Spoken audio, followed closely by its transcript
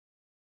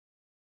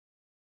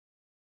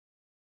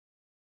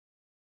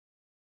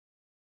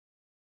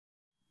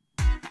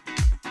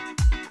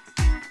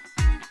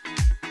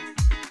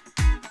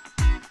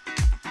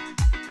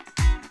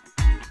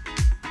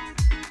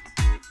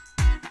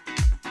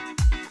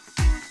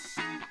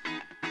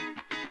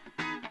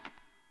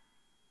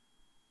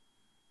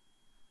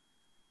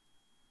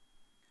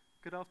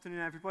Good afternoon,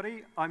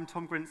 everybody. I'm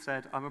Tom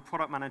Grinsted. I'm a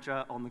product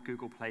manager on the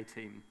Google Play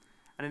team.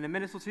 And in a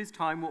minute or two's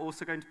time, we're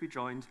also going to be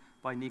joined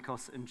by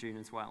Nikos and June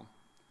as well.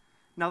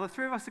 Now, the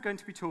three of us are going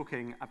to be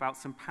talking about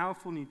some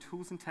powerful new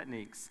tools and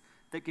techniques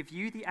that give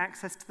you the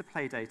access to the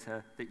Play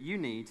data that you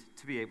need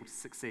to be able to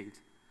succeed.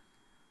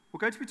 We're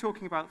going to be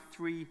talking about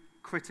three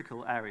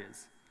critical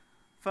areas.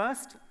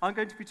 First, I'm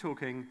going to be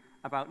talking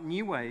about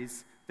new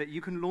ways that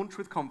you can launch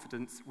with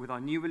confidence with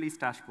our new release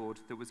dashboard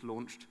that was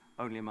launched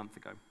only a month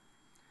ago.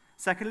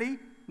 Secondly,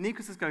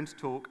 Nikos is going to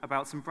talk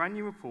about some brand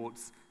new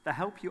reports that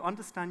help you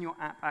understand your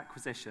app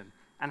acquisition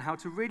and how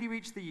to really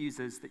reach the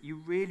users that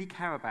you really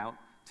care about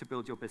to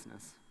build your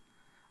business.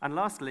 And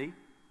lastly,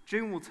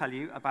 June will tell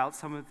you about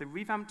some of the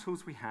revamped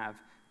tools we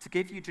have to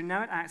give you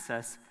generic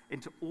access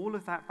into all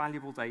of that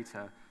valuable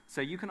data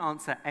so you can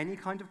answer any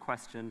kind of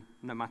question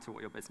no matter what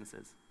your business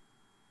is.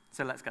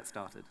 So let's get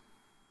started.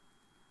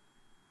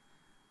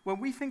 When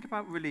we think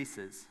about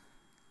releases,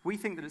 we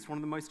think that it's one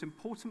of the most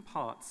important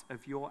parts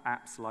of your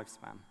app's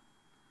lifespan.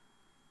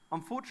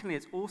 Unfortunately,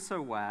 it's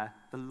also where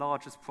the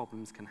largest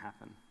problems can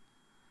happen.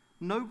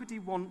 Nobody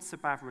wants a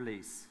bad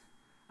release,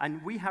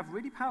 and we have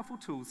really powerful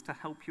tools to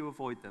help you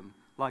avoid them,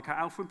 like our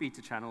alpha and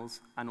beta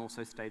channels and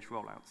also stage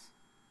rollouts.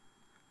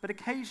 But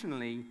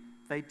occasionally,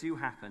 they do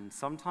happen.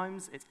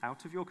 Sometimes it's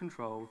out of your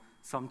control,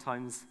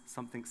 sometimes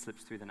something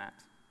slips through the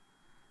net.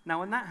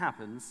 Now, when that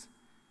happens,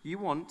 you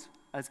want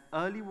as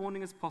early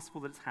warning as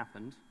possible that it's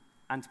happened,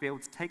 and to be able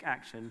to take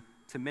action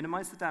to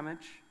minimize the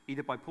damage,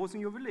 either by pausing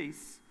your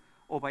release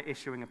or by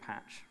issuing a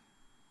patch.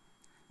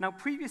 Now,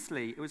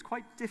 previously, it was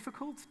quite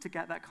difficult to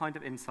get that kind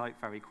of insight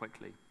very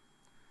quickly,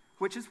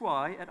 which is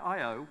why, at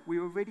I/O, we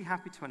were really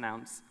happy to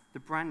announce the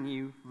brand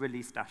new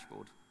release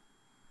dashboard.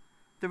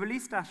 The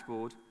release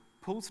dashboard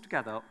pulls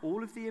together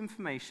all of the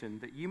information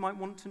that you might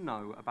want to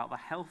know about the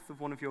health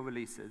of one of your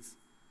releases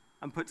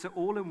and puts it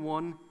all in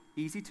one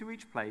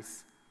easy-to-reach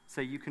place so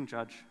you can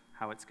judge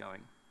how it's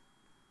going.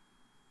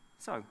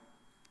 So,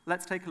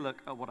 let's take a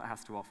look at what it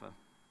has to offer.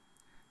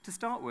 To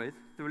start with,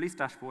 the release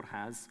dashboard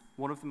has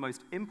one of the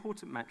most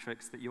important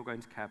metrics that you're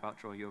going to care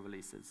about during your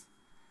releases,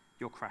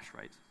 your crash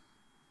rate.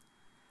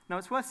 Now,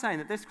 it's worth saying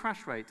that this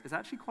crash rate is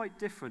actually quite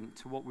different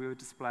to what we were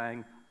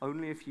displaying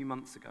only a few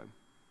months ago.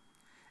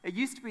 It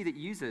used to be that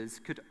users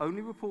could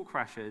only report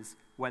crashes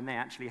when they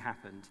actually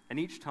happened, and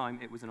each time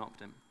it was an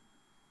opt-in.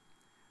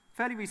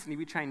 Fairly recently,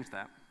 we changed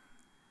that.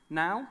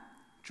 Now,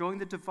 during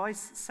the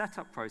device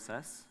setup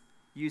process,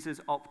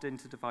 users opt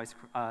into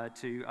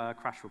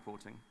crash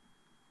reporting.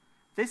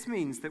 This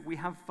means that we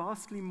have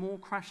vastly more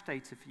crash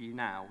data for you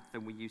now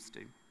than we used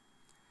to.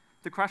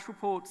 The crash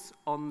reports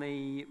on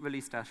the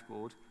release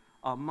dashboard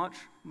are much,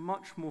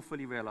 much more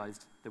fully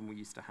realized than we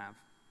used to have.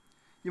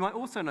 You might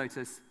also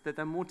notice that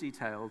they're more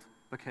detailed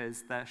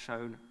because they're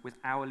shown with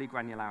hourly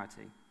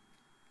granularity.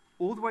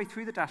 All the way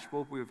through the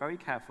dashboard, we were very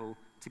careful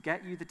to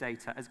get you the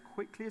data as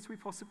quickly as we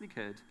possibly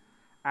could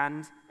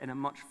and in a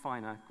much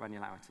finer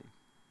granularity.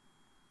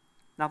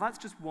 Now, that's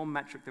just one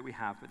metric that we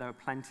have, but there are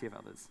plenty of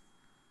others.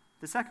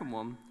 The second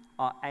one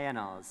are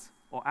ANRs,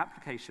 or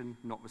application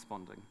not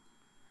responding.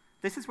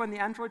 This is when the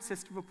Android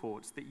system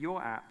reports that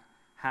your app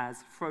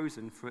has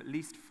frozen for at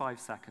least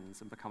 5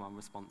 seconds and become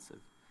unresponsive.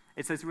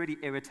 It's those really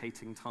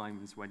irritating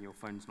times when your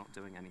phone's not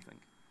doing anything.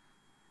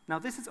 Now,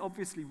 this is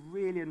obviously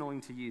really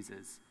annoying to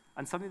users,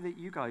 and something that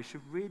you guys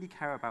should really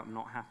care about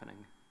not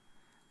happening.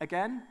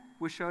 Again,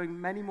 we're showing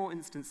many more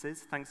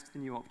instances thanks to the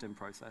new opt-in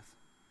process.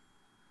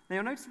 Now,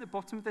 you'll notice at the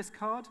bottom of this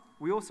card,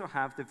 we also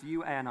have the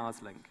View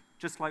ANRs link,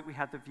 just like we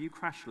had the View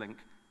Crash link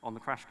on the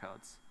crash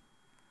cards.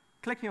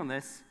 Clicking on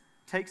this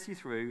takes you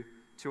through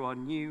to our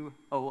new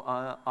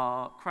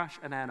our crash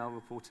and ANR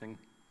reporting,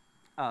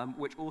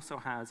 which also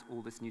has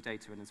all this new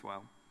data in as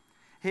well.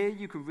 Here,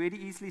 you can really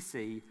easily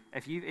see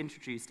if you've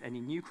introduced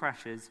any new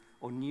crashes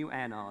or new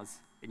ANRs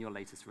in your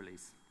latest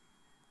release.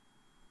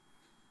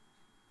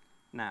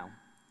 Now,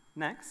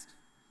 next,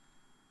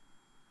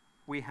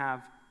 we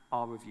have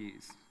our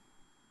reviews.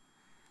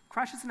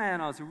 Crashes and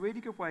ANRs are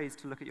really good ways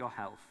to look at your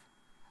health,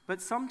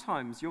 but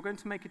sometimes you're going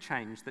to make a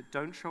change that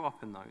don't show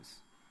up in those.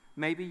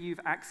 Maybe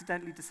you've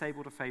accidentally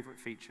disabled a favorite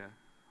feature,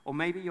 or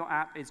maybe your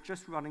app is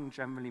just running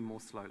generally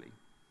more slowly.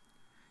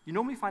 You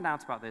normally find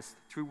out about this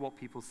through what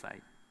people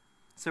say.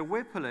 So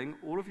we're pulling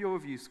all of your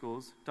review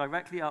scores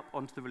directly up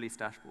onto the release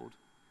dashboard.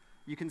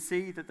 You can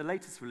see that the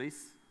latest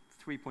release,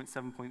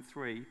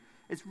 3.7.3,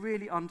 is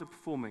really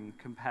underperforming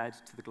compared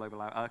to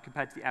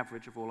the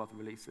average of all other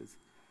releases.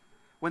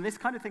 When this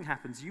kind of thing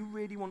happens, you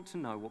really want to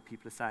know what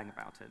people are saying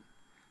about it.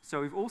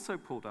 So we've also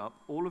pulled up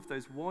all of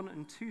those 1-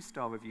 and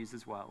 2-star reviews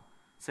as well,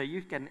 so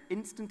you get an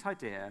instant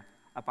idea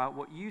about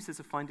what users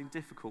are finding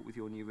difficult with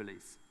your new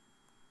release.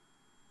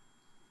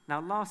 Now,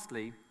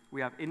 lastly,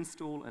 we have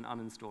install and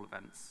uninstall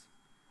events.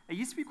 It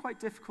used to be quite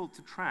difficult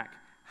to track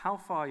how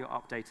far your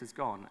update has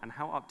gone and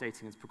how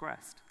updating has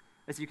progressed.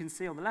 As you can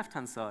see on the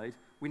left-hand side,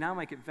 we now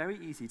make it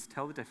very easy to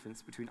tell the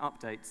difference between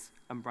updates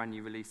and brand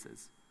new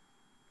releases.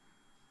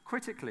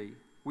 Critically,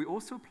 we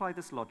also apply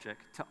this logic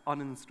to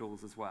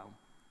uninstalls as well.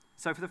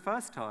 So for the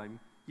first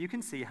time, you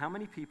can see how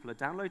many people are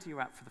downloading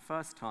your app for the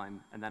first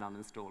time and then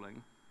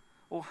uninstalling,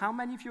 or how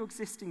many of your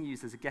existing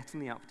users are getting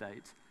the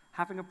update,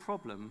 having a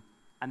problem,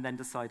 and then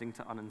deciding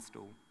to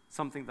uninstall,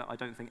 something that I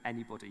don't think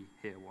anybody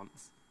here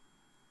wants.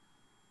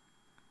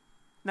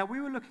 Now,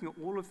 we were looking at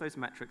all of those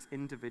metrics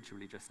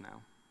individually just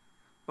now,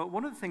 but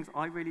one of the things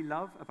I really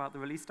love about the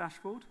release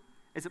dashboard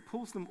is it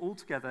pulls them all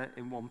together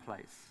in one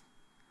place.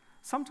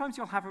 Sometimes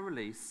you'll have a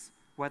release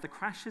where the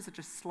crashes are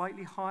just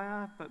slightly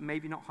higher, but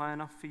maybe not high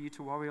enough for you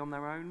to worry on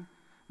their own.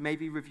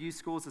 Maybe review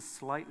scores are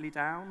slightly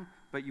down,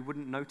 but you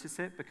wouldn't notice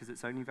it because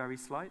it's only very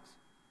slight.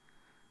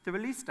 The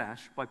release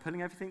dash, by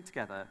pulling everything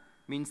together,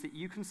 means that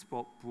you can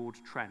spot broad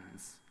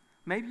trends.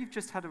 Maybe you've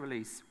just had a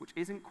release which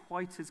isn't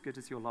quite as good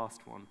as your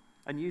last one,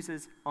 and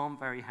users aren't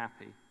very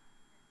happy.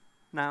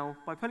 Now,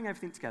 by pulling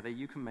everything together,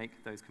 you can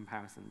make those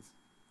comparisons.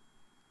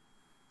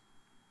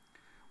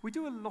 We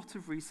do a lot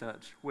of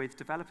research with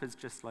developers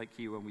just like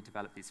you when we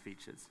develop these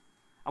features.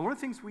 And one of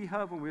the things we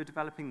heard when we were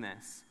developing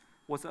this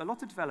was that a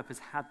lot of developers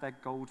had their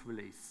gold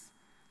release.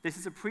 This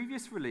is a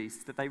previous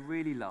release that they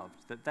really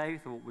loved, that they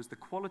thought was the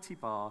quality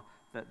bar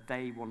that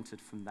they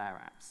wanted from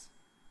their apps.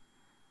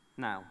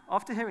 Now,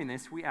 after hearing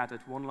this, we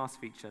added one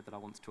last feature that I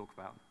want to talk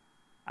about,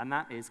 and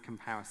that is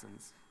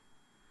comparisons.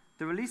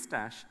 The release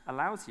dash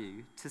allows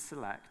you to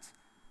select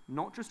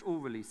not just all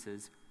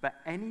releases, but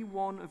any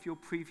one of your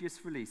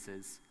previous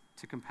releases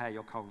to compare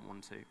your current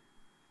one to.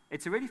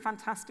 It's a really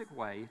fantastic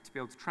way to be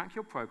able to track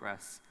your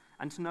progress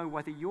and to know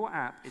whether your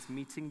app is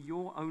meeting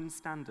your own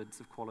standards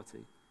of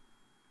quality.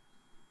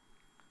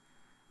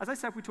 As I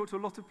said, we talked to a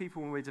lot of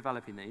people when we were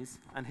developing these,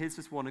 and here's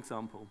just one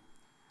example.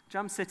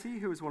 Jam City,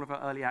 who was one of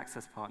our early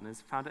access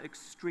partners, found it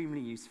extremely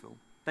useful.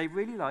 They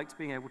really liked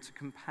being able to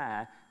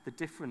compare the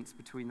difference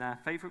between their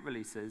favorite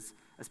releases,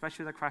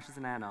 especially their crashes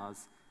and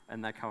ANRs,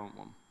 and their current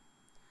one.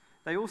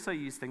 They also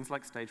use things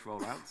like stage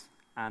rollouts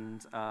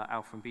and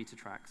alpha and beta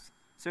tracks.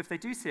 So if they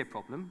do see a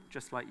problem,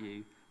 just like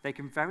you, they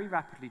can very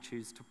rapidly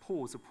choose to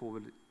pause a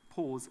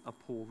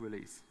poor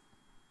release.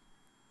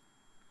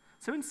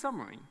 So in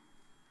summary,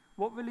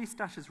 what Release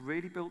Dash is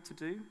really built to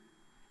do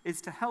is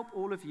to help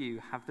all of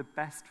you have the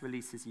best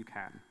releases you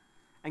can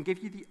and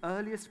give you the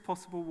earliest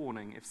possible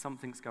warning if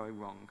something's going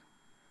wrong.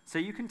 So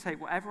you can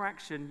take whatever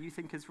action you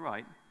think is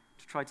right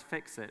to try to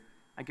fix it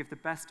and give the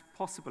best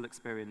possible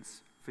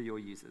experience for your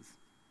users.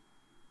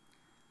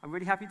 I'm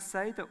really happy to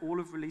say that all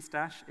of Release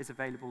Dash is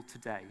available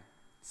today.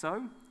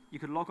 So you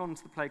can log on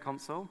to the Play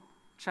console,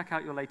 check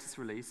out your latest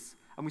release,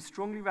 and we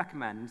strongly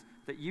recommend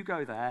that you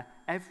go there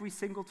every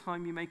single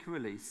time you make a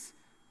release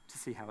to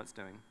see how it's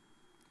doing.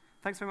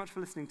 Thanks very much for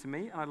listening to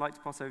me, and I'd like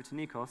to pass over to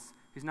Nikos,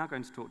 who's now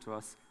going to talk to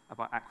us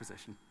about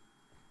acquisition.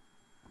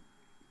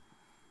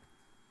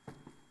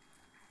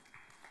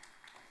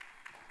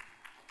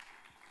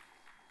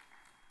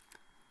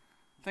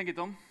 Thank you,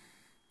 Tom.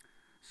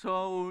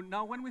 So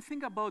now when we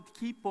think about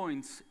key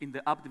points in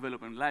the app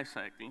development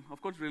lifecycle, of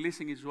course,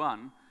 releasing is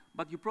one,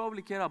 but you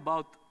probably care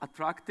about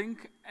attracting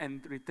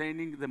and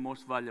retaining the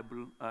most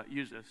valuable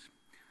users.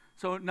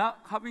 So now,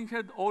 having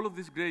heard all of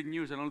this great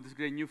news and all of these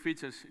great new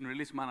features in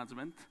release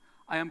management,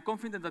 I am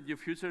confident that your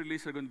future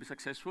releases are going to be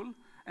successful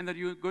and that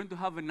you're going to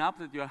have an app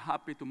that you are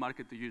happy to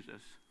market to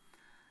users.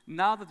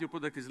 Now that your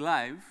product is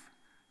live,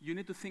 you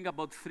need to think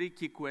about 3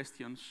 key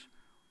questions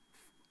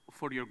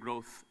for your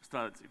growth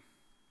strategy.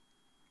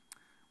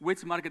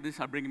 Which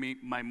markets are bringing me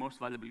my most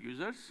valuable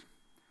users?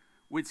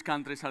 Which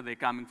countries are they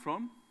coming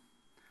from?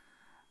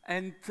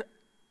 And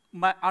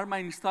are my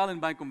install and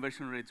buy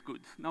conversion rates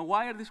good? Now,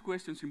 why are these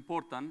questions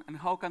important, and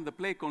how can the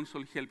Play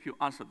console help you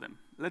answer them?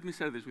 Let me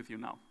share this with you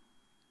now.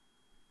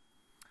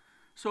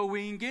 So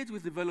we engage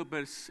with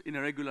developers in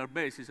a regular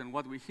basis, and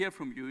what we hear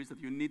from you is that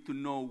you need to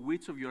know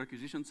which of your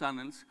acquisition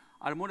channels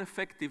are more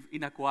effective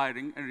in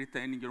acquiring and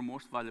retaining your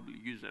most valuable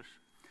users.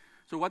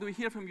 So what we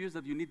hear from you is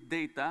that you need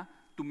data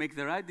to make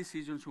the right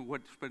decisions on where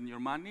to spend your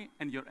money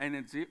and your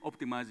energy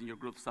optimizing your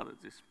growth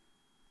strategies.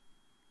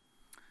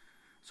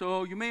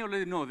 So you may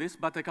already know this,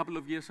 but a couple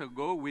of years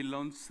ago, we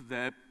launched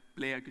the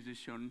Play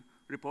Acquisition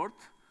Report.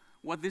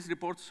 What this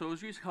report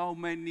shows you is how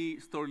many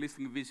store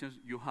listing visits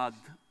you had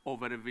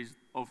over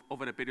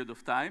a period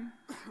of time,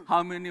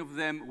 how many of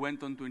them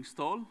went on to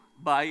install,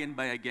 buy, and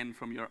buy again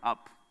from your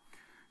app.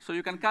 So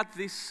you can cut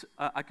this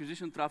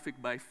acquisition traffic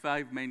by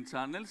 5 main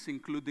channels,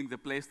 including the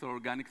Play Store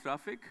organic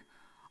traffic,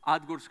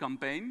 AdWords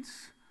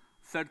campaigns,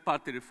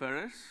 third-party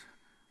referrers,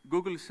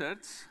 Google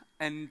search,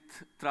 and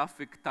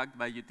traffic tagged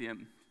by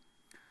UTM.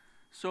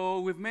 So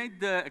we've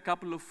made a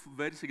couple of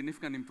very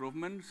significant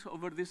improvements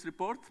over this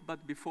report,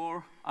 but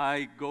before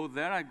I go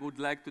there, I would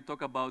like to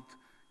talk about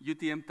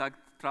UTM tagged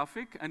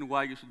traffic and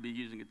why you should be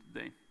using it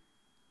today.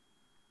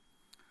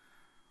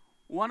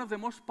 One of the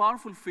most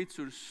powerful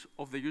features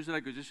of the user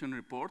acquisition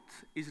report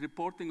is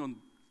reporting on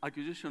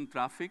acquisition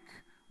traffic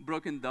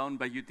broken down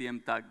by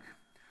UTM tag.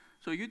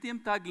 So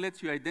UTM tag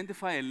lets you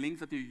identify a link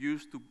that you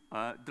use to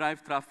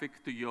drive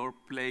traffic to your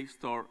Play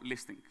Store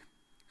listing.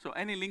 So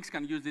any links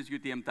can use these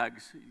UTM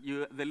tags.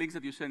 The links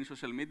that you send in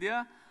social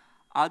media,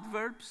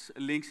 adverbs,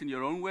 links in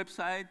your own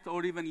website,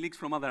 or even links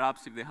from other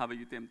apps if they have a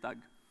UTM tag.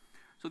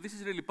 So this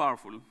is really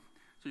powerful.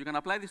 So you can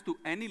apply this to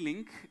any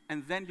link,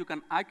 and then you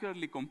can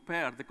accurately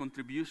compare the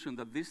contribution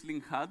that this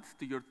link had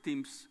to your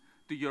team's,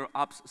 to your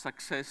app's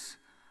success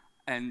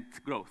and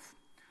growth.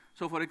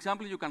 So for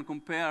example, you can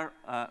compare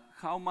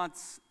how much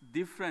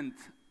different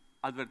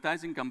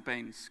advertising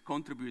campaigns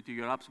contribute to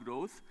your app's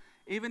growth,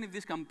 even if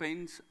these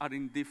campaigns are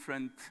in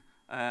different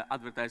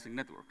advertising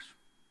networks.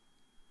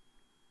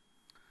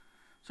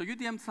 So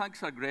UTM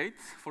tags are great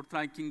for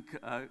tracking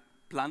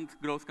planned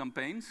growth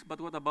campaigns, but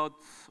what about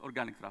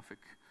organic traffic?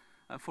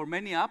 For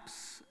many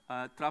apps,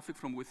 traffic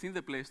from within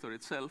the Play Store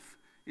itself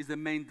is the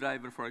main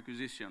driver for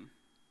acquisition.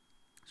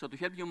 So to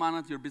help you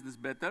manage your business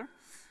better,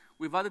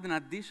 we've added an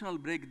additional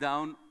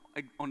breakdown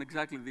on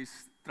exactly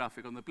this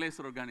traffic, on the Play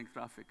Store organic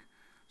traffic.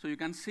 So you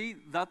can see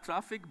that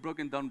traffic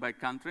broken down by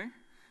country,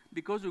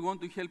 because we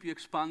want to help you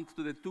expand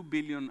to the 2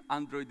 billion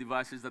Android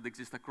devices that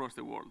exist across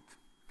the world.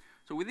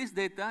 So with this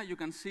data, you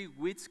can see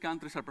which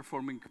countries are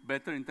performing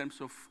better in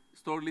terms of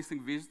store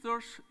listing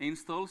visitors,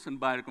 installs, and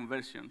buyer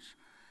conversions.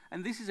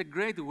 And this is a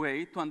great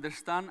way to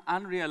understand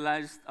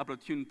unrealized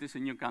opportunities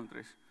in new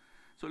countries.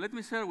 So let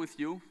me share with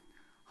you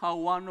how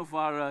one of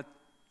our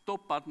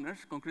top partners,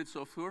 Concrete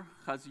Software,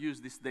 has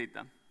used this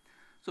data.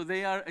 So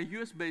they are a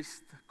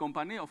US-based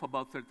company of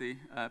about 30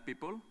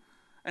 people.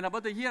 And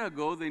about a year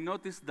ago, they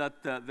noticed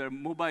that their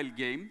mobile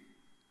game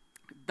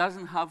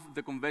doesn't have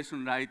the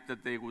conversion rate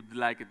that they would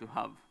like it to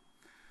have.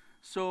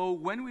 So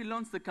when we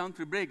launched the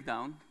country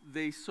breakdown,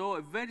 they saw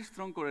a very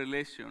strong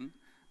correlation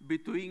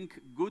between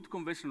good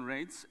conversion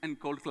rates and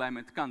cold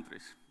climate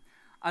countries.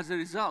 As a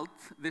result,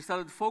 they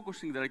started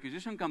focusing their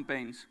acquisition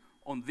campaigns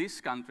on these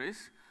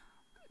countries,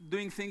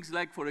 doing things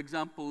like, for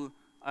example,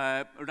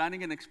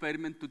 running an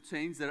experiment to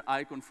change their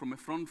icon from a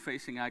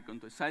front-facing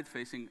icon to a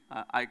side-facing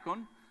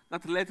icon.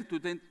 That led to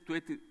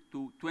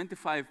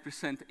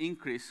 25%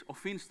 increase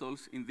of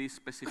installs in these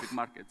specific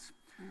markets.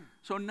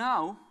 So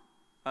now,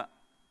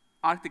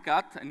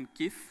 Articat and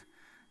Keith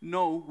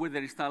know where the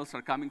installs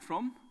are coming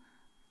from.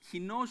 He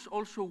knows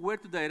also where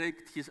to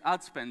direct his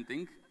ad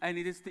spending, and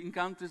it is in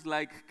countries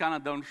like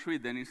Canada or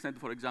Sweden instead,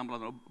 for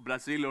example, of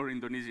Brazil or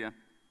Indonesia.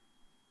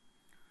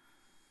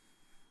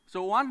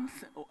 So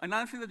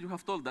another thing that you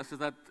have told us is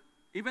that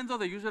even though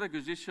the user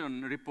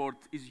acquisition report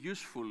is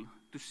useful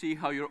to see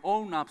how your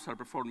own apps are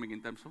performing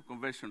in terms of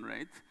conversion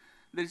rate,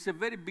 there is a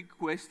very big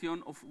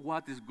question of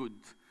what is good.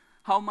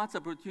 How much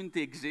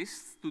opportunity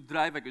exists to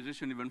drive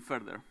acquisition even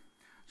further?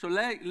 So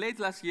late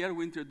last year,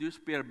 we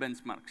introduced peer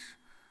benchmarks.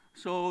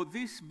 So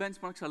these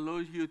benchmarks allow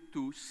you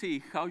to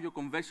see how your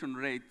conversion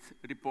rate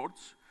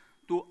reports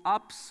to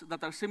apps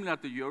that are similar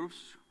to yours,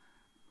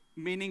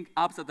 meaning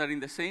apps that are in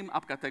the same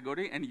app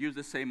category and use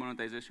the same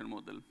monetization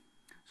model.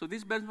 So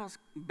these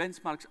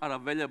benchmarks are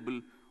available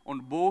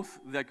on both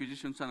the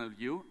acquisition channel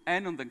view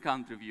and on the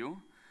country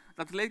view.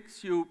 That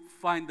lets you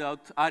find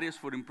out areas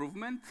for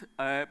improvement,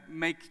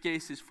 make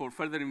cases for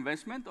further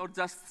investment, or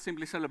just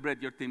simply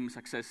celebrate your team's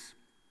success.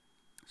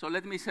 So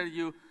let me share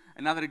you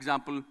another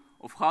example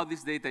of how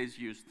this data is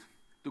used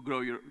to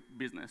grow your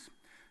business.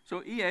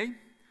 So EA,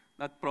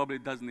 that probably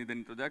doesn't need an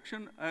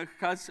introduction,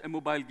 has a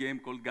mobile game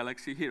called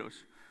Galaxy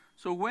Heroes.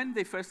 So when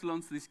they first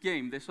launched this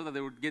game, they saw that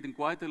they were getting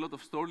quite a lot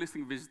of store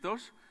listing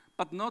visitors,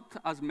 but not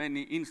as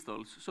many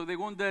installs. So they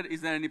wondered,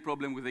 is there any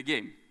problem with the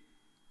game?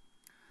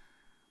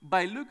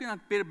 By looking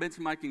at peer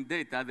benchmarking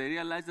data, they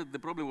realized that the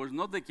problem was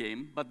not the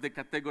game, but the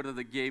category that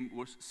the game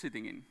was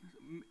sitting in.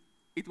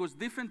 It was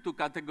different to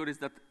categories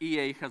that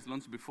EA has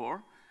launched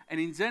before, and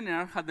in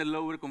general had a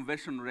lower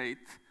conversion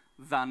rate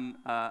than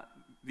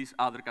these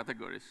other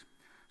categories.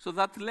 So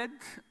that led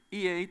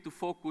EA to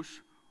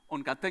focus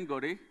on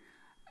category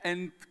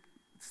and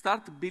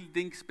start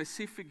building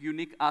specific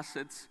unique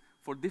assets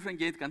for different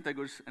gate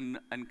categories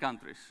and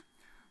countries.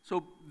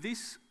 So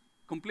this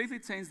completely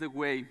changed the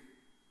way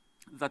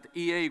that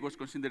EA was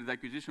considered the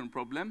acquisition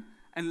problem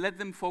and let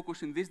them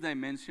focus in these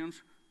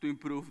dimensions to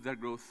improve their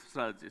growth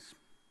strategies.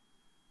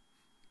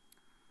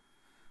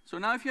 So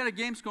now if you're a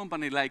games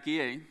company like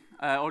EA,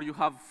 or you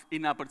have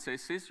in-app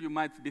purchases, you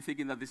might be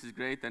thinking that this is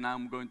great and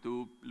I'm going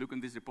to look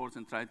in these reports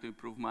and try to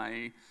improve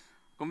my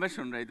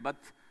conversion rate. But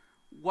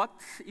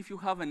what if you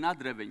have an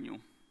ad revenue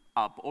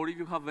app, or if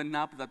you have an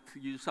app that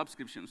uses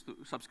subscriptions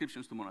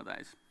to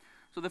monetize?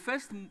 So the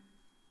first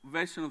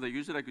version of the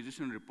user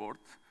acquisition report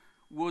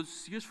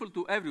was useful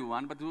to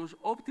everyone, but it was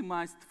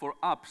optimized for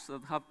apps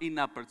that have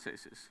in-app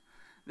purchases.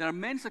 There are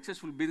many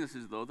successful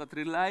businesses, though, that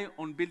rely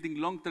on building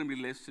long-term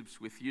relationships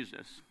with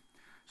users.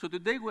 So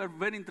today, we are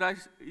very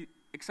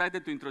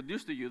excited to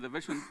introduce to you the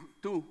version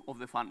 2 of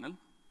the funnel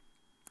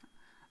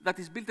that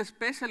is built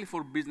especially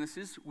for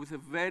businesses with a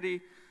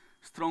very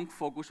strong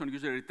focus on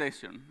user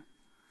retention.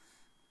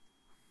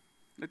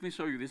 Let me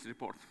show you this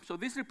report. So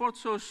this report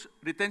shows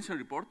retention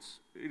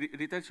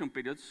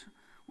periods,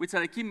 which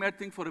are a key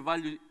metric for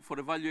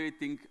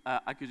evaluating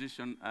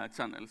acquisition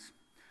channels.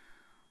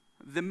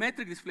 The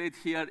metric displayed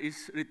here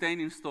is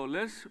retained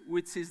installers,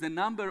 which is the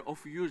number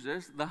of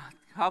users that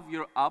have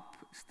your app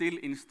still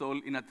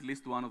installed in at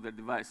least one of their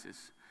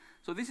devices.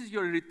 So this is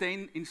your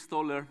retained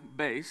installer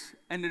base,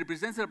 and it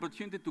represents the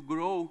opportunity to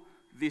grow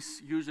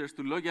these users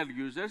to loyal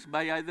users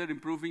by either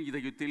improving the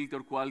utility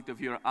or quality of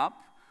your app,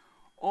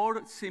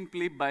 or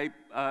simply by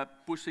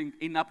pushing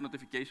in-app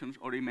notifications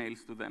or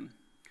emails to them.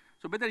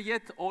 So better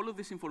yet, all of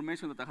this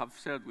information that I have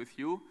shared with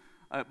you,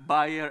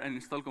 buyer and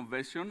install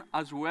conversion,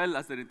 as well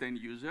as the retained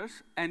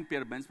users and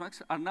peer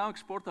benchmarks, are now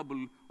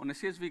exportable on a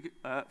CSV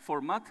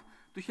format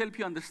to help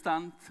you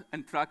understand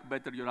and track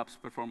better your app's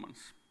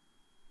performance.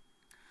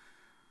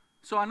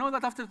 So I know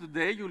that after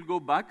today, you'll go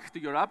back to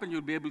your app and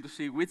you'll be able to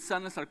see which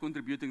channels are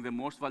contributing the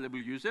most valuable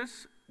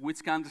users,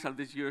 which countries are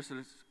these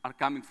users are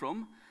coming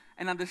from,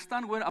 and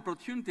understand where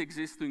opportunity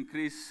exists to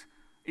increase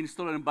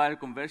installer and buyer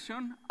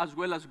conversion, as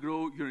well as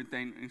grow your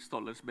retained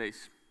installers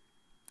base.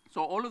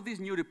 So all of these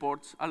new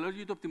reports allow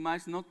you to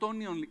optimize not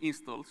only on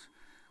installs,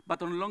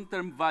 but on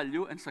long-term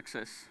value and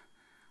success.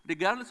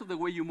 Regardless of the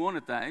way you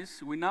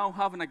monetize, we now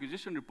have an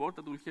acquisition report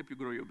that will help you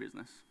grow your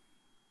business.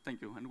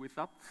 Thank you. And with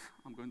that,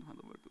 I'm going to hand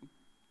over to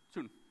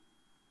Jun.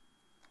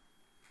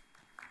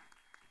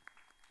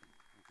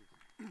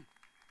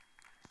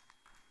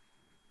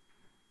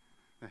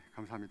 네,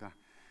 감사합니다.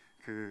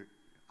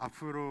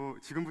 앞으로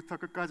지금부터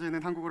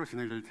끝까지는 한국어로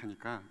진행될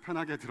테니까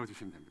편하게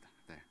들어주시면 됩니다.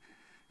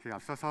 네.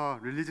 앞서서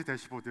릴리즈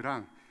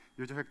대시보드랑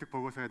유저 획득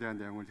보고서에 대한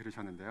내용을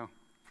들으셨는데요.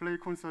 플레이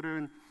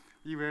콘솔은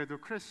이외에도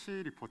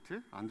크래시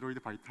리포트, 안드로이드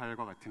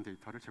바이탈과 같은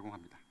데이터를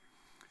제공합니다.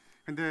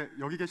 근데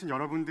여기 계신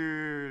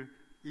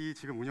여러분들이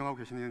지금 운영하고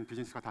계시는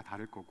비즈니스가 다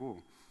다를 거고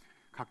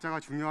각자가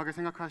중요하게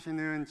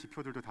생각하시는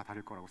지표들도 다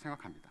다를 거라고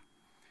생각합니다.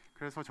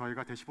 그래서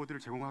저희가 대시보드를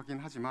제공하긴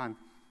하지만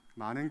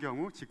많은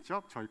경우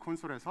직접 저희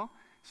콘솔에서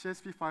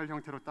CSV 파일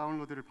형태로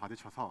다운로드를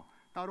받으셔서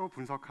따로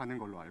분석하는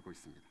걸로 알고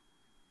있습니다.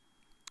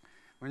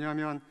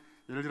 왜냐하면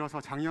예를 들어서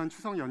작년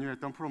추석 연휴에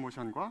했던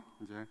프로모션과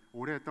이제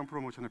올해 했던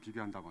프로모션을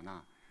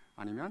비교한다거나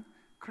아니면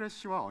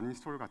크래시와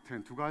언인스톨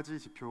같은 두 가지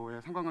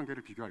지표의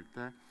상관관계를 비교할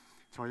때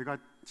저희가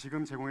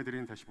지금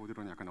제공해드리는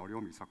대시보드로는 약간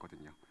어려움이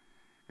있었거든요.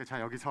 자,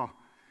 여기서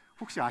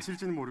혹시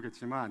아실지는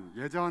모르겠지만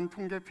예전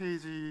통계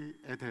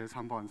페이지에 대해서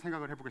한번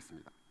생각을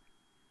해보겠습니다.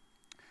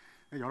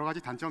 여러 가지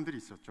단점들이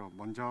있었죠.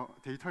 먼저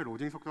데이터의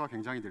로딩 속도가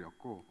굉장히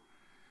느렸고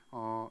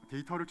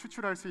데이터를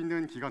추출할 수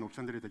있는 기간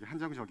옵션들이 되게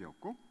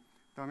한정적이었고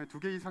그다음에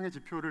 2개 이상의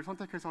지표를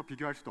선택해서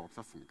비교할 수도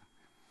없었습니다.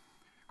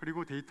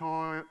 그리고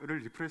데이터를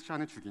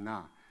리프레시하는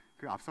주기나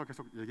앞서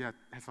계속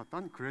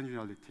얘기했었던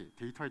그래뉴얼리티,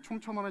 데이터의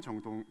촘촘함의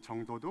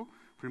정도도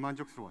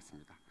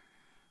불만족스러웠습니다.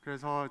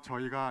 그래서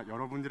저희가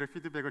여러분들의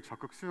피드백을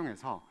적극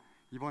수용해서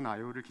이번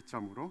I.O.를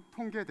기점으로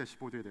통계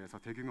대시보드에 대해서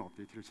대규모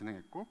업데이트를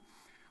진행했고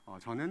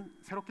저는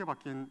새롭게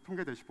바뀐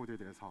통계 대시보드에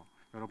대해서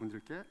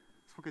여러분들께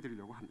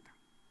소개해드리려고 합니다.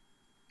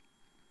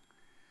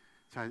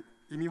 자,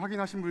 이미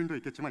확인하신 분도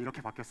있겠지만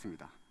이렇게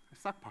바뀌었습니다.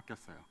 싹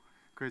바뀌었어요.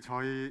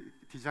 저희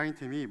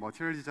디자인팀이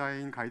머티리얼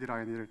디자인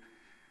가이드라인을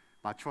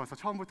맞추어서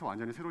처음부터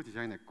완전히 새로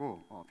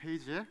디자인했고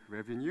페이지에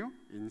레비뉴,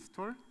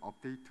 인스톨,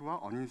 업데이트와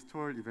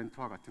언인스톨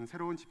이벤트와 같은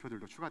새로운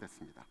지표들도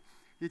추가됐습니다.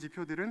 이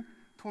지표들은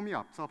톰이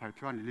앞서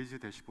발표한 릴리즈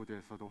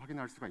대시보드에서도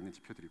확인할 수가 있는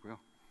지표들이고요.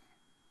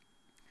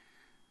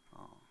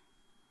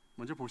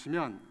 먼저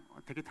보시면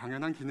되게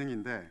당연한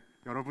기능인데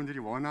여러분들이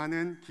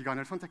원하는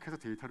기간을 선택해서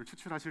데이터를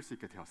추출하실 수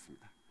있게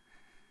되었습니다.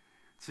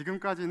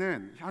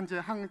 지금까지는 현재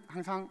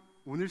항상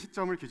오늘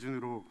시점을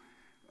기준으로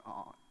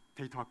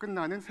데이터가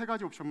끝나는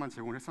 3가지 옵션만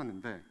제공을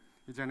했었는데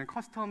이제는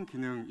커스텀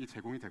기능이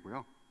제공이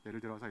되고요. 예를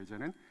들어서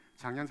이제는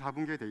작년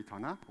 4분기의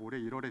데이터나 올해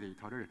 1월의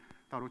데이터를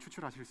따로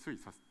추출하실 수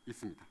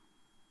있습니다.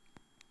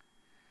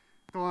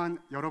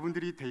 또한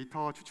여러분들이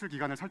데이터 추출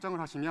기간을 설정을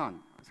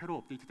하시면 새로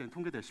업데이트된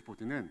통계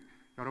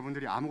대시보드는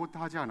여러분들이 아무것도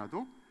하지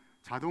않아도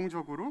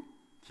자동적으로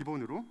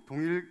기본으로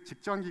동일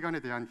직전 기간에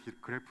대한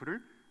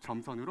그래프를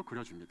점선으로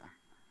그려줍니다.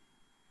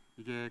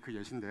 이게 그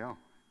예시인데요.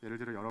 예를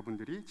들어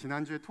여러분들이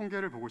지난주에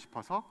통계를 보고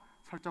싶어서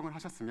설정을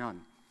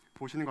하셨으면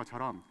보시는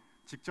것처럼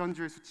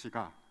직전주의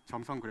수치가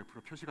점선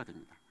그래프로 표시가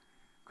됩니다.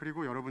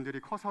 그리고 여러분들이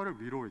커서를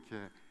위로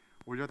이렇게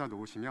올려다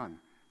놓으시면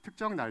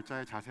특정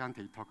날짜의 자세한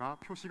데이터가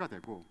표시가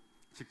되고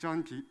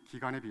직전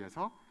기간에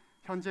비해서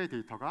현재의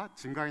데이터가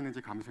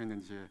증가했는지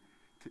감소했는지의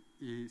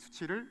이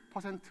수치를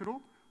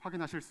퍼센트로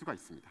확인하실 수가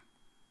있습니다.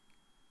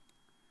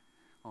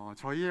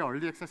 저희의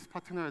얼리 액세스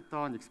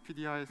파트너였던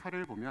익스피디아의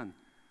사례를 보면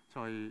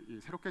저희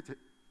새롭게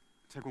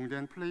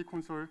제공된 플레이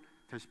콘솔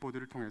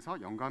대시보드를 통해서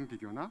연간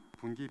비교나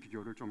분기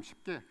비교를 좀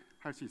쉽게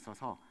할 수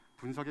있어서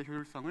분석의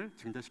효율성을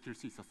증대시킬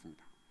수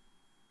있었습니다.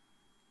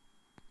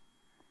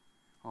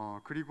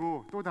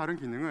 그리고 또 다른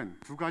기능은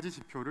 2가지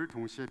지표를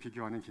동시에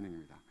비교하는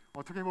기능입니다.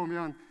 어떻게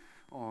보면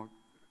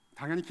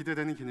당연히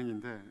기대되는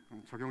기능인데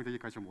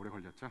적용되기까지 좀 오래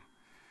걸렸죠.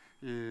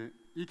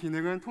 이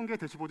기능은 통계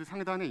대시보드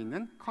상단에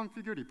있는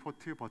Configure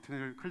Report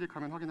버튼을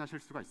클릭하면 확인하실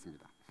수가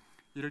있습니다.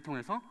 이를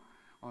통해서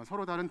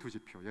서로 다른 2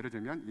 지표, 예를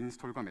들면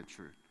인스톨과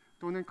매출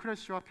또는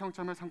크래시와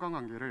평점의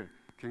상관관계를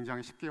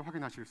굉장히 쉽게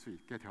확인하실 수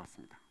있게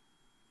되었습니다.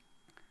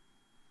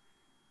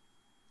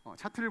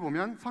 차트를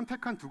보면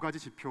선택한 2가지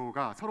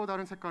지표가 서로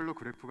다른 색깔로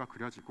그래프가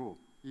그려지고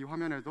이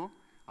화면에도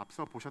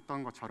앞서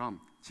보셨던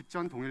것처럼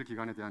직전 동일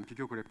기간에 대한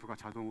비교 그래프가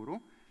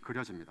자동으로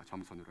그려집니다.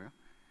 점선으로요.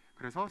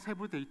 그래서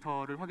세부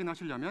데이터를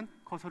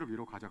확인하시려면 커서를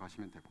위로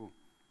가져가시면 되고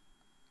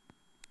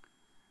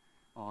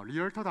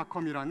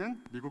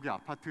리얼터.com이라는 미국의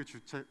아파트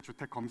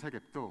주택 검색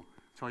앱도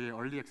저희의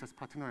얼리 액세스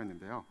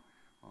파트너였는데요.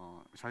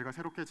 저희가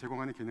새롭게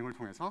제공하는 기능을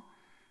통해서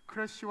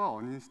크래시와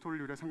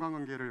언인스톨률의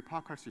상관관계를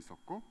파악할 수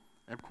있었고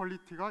앱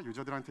퀄리티가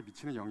유저들한테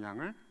미치는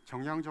영향을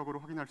정량적으로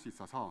확인할 수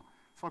있어서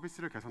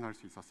서비스를 개선할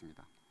수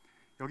있었습니다.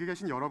 여기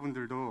계신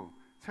여러분들도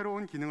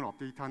새로운 기능을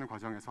업데이트하는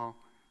과정에서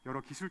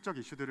여러 기술적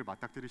이슈들을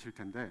맞닥뜨리실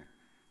텐데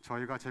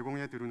저희가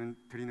제공해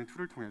드리는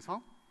툴을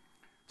통해서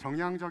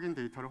정량적인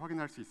데이터를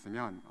확인할 수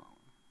있으면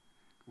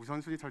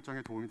우선순위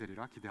설정에 도움이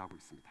되리라 기대하고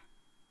있습니다.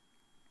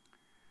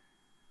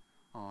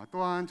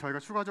 또한 저희가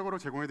추가적으로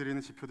제공해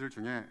드리는 지표들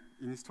중에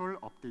인스톨,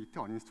 업데이트,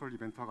 언인스톨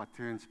이벤트와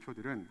같은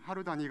지표들은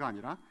하루 단위가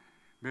아니라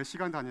매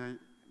시간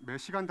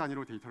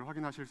단위로 데이터를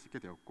확인하실 수 있게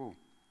되었고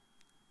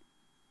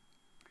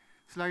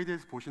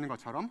슬라이드에서 보시는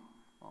것처럼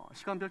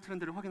시간별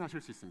트렌드를 확인하실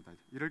수 있습니다.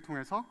 이를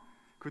통해서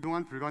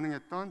그동안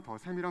불가능했던 더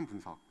세밀한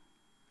분석,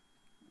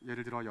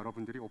 예를 들어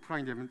여러분들이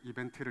오프라인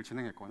이벤트를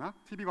진행했거나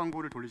TV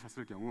광고를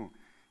돌리셨을 경우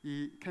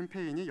이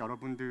캠페인이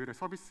여러분들의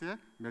서비스에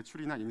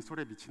매출이나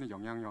인스톨에 미치는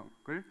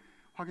영향력을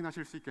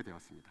확인하실 수 있게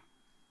되었습니다.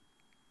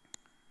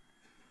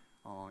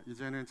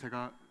 이제는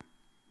제가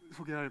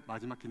소개할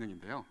마지막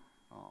기능인데요.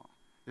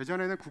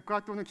 예전에는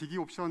국가 또는 기기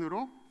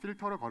옵션으로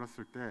필터를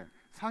걸었을 때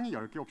상위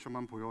 10개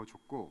옵션만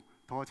보여줬고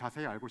더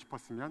자세히 알고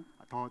싶었으면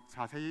더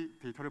자세히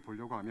데이터를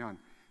보려고 하면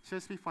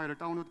CSV 파일을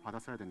다운로드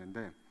받았어야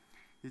됐는데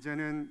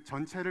이제는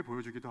전체를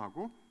보여주기도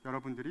하고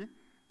여러분들이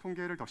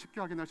통계를 더 쉽게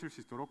확인하실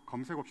수 있도록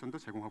검색 옵션도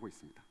제공하고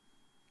있습니다.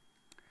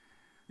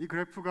 이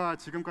그래프가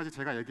지금까지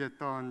제가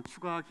얘기했던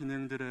추가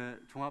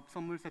기능들의 종합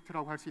선물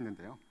세트라고 할 수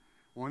있는데요.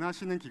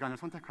 원하시는 기간을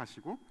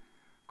선택하시고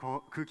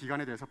그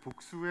기간에 대해서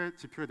복수의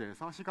지표에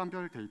대해서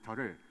시간별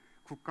데이터를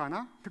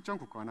특정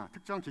국가나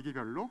특정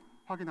기기별로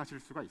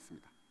확인하실 수가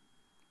있습니다.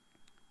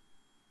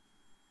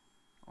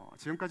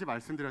 지금까지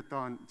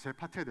말씀드렸던 제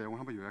파트의 내용을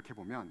한번 요약해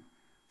보면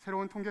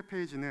새로운 통계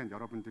페이지는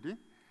여러분들이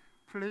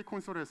플레이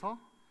콘솔에서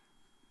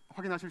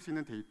확인하실 수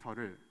있는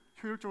데이터를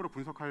효율적으로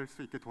분석할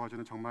수 있게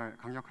도와주는 정말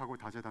강력하고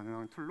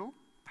다재다능한 툴로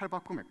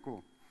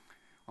탈바꿈했고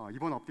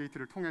이번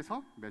업데이트를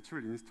통해서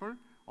매출, 인스톨,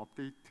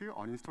 업데이트,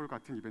 언인스톨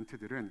같은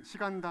이벤트들은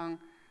시간당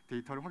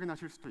데이터를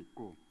확인하실 수도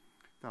있고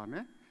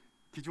그다음에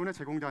기존에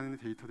제공되는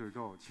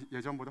데이터들도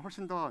예전보다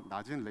훨씬 더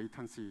낮은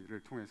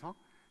레이턴시를 통해서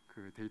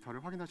그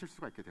데이터를 확인하실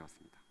수가 있게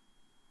되었습니다.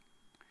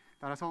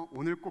 따라서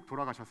오늘 꼭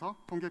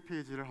돌아가셔서 통계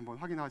페이지를 한번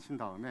확인하신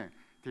다음에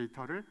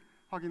데이터를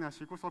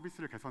확인하시고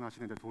서비스를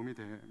개선하시는 데 도움이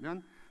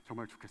되면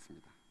정말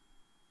좋겠습니다.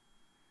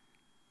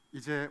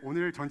 이제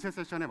오늘 전체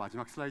세션의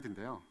마지막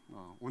슬라이드인데요.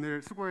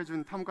 오늘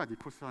수고해준 탐과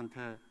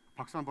니코스한테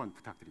박수 한번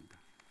부탁드립니다.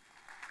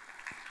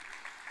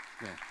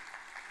 네,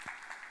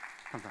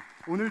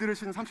 감사합니다. 오늘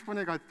들으신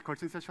 30분에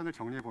걸친 세션을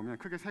정리해보면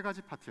크게 세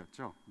가지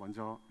파트였죠.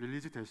 먼저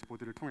릴리즈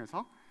대시보드를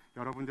통해서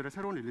여러분들의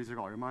새로운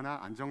릴리즈가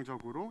얼마나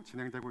안정적으로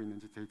진행되고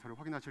있는지 데이터를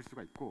확인하실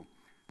수가 있고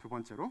두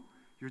번째로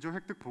유저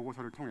획득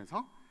보고서를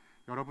통해서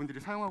여러분들이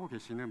사용하고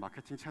계시는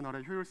마케팅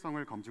채널의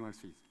효율성을 검증할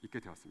수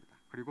있게 되었습니다.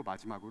 그리고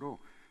마지막으로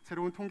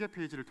새로운 통계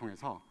페이지를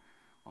통해서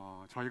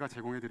저희가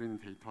제공해드리는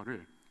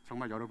데이터를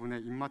정말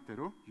여러분의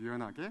입맛대로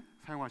유연하게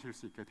사용하실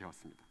수 있게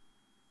되었습니다.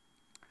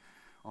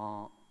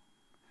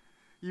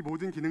 이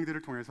모든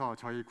기능들을 통해서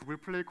저희 구글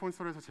플레이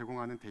콘솔에서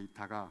제공하는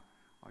데이터가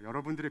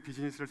여러분들의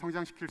비즈니스를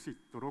성장시킬 수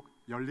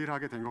있도록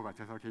열일하게 된 것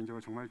같아서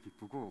개인적으로 정말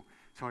기쁘고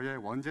저희의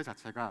원제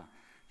자체가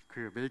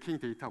그 Making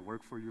Data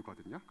Work for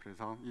You거든요.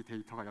 그래서 이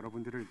데이터가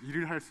여러분들을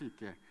일을 할 수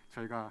있게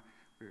저희가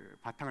그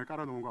바탕을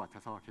깔아놓은 것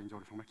같아서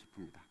개인적으로 정말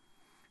기쁩니다.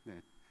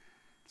 네,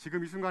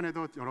 지금 이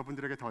순간에도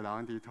여러분들에게 더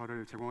나은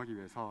데이터를 제공하기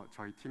위해서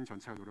저희 팀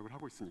전체가 노력을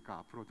하고 있으니까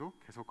앞으로도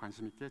계속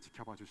관심 있게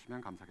지켜봐 주시면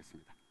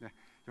감사하겠습니다. 네,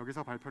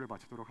 여기서 발표를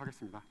마치도록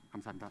하겠습니다.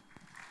 감사합니다.